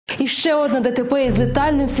І ще одне ДТП із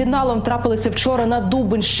летальним фіналом трапилося вчора на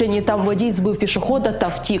Дубенщині. Там водій збив пішохода та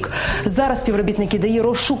втік. Зараз співробітники ДАІ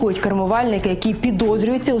розшукують кермувальника, який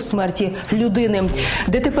підозрюється у смерті людини.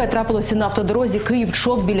 ДТП трапилося на автодорозі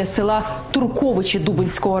Київ-Чоп біля села Турковичі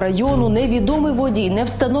Дубенського району. Невідомий водій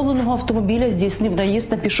невстановленого автомобіля здійснив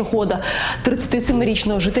наїзд на пішохода.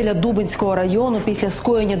 37-річного жителя Дубенського району після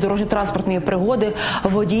скоєння дорожньо-транспортної пригоди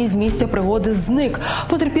водій з місця пригоди зник.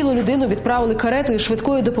 Потерпілу людину відправили каретою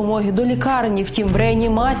швидкої допомоги до лікарні. Втім, в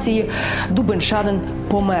реанімації дубенчанин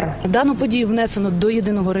помер. Дану подію внесено до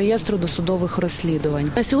єдиного реєстру досудових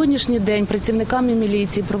розслідувань. На сьогоднішній день працівниками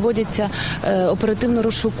міліції проводяться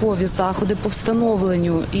оперативно-розшукові заходи по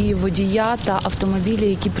встановленню і водія та автомобілі,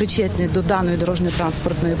 які причетні до даної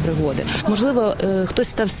дорожньо-транспортної пригоди. Можливо, хтось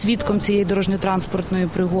став свідком цієї дорожньо-транспортної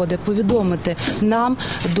пригоди, повідомити нам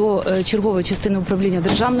до чергової частини управління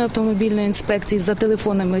Державної автомобільної інспекції за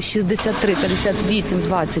телефонами 63 58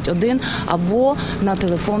 21 або на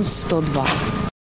телефон 102.